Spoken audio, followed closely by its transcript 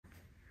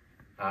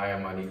Hi,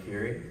 I'm Ani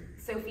Kiri.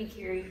 Sophie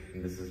Kiri.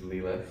 And this is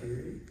Leela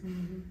Kiri.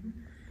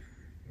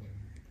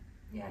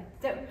 Yeah,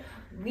 so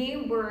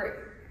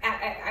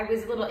I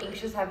was a little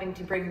anxious having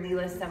to bring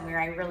Leela somewhere.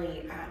 I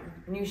really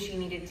knew she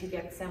needed to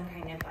get some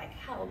kind of like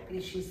help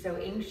because she's so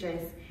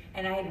anxious.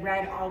 And I had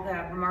read all the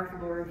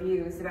remarkable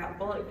reviews about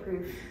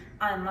Bulletproof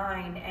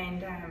online,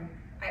 and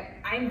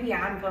I'm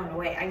beyond blown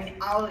away. I mean,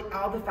 all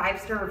the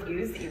 5-star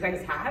reviews that you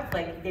guys have,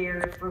 like,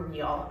 they're for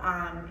real.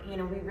 You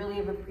know, we really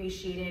have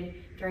appreciated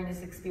during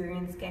this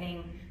experience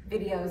getting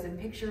videos and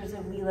pictures of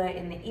Leela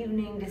in the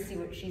evening to see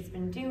what she's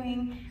been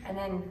doing. And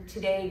then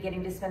today,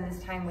 getting to spend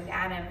this time with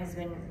Adam has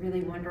been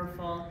really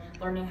wonderful,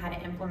 learning how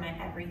to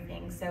implement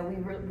everything. So we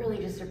really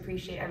just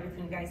appreciate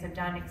everything you guys have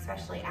done,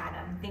 especially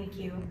Adam. Thank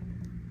you.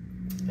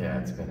 Yeah,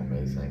 it's been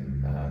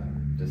amazing.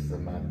 Just the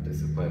amount of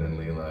discipline in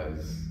Leela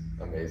is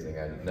amazing.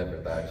 I never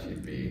thought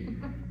she'd be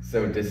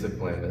so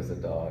disciplined as a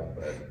dog,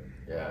 but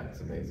yeah,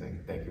 it's amazing.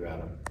 Thank you,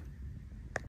 Adam.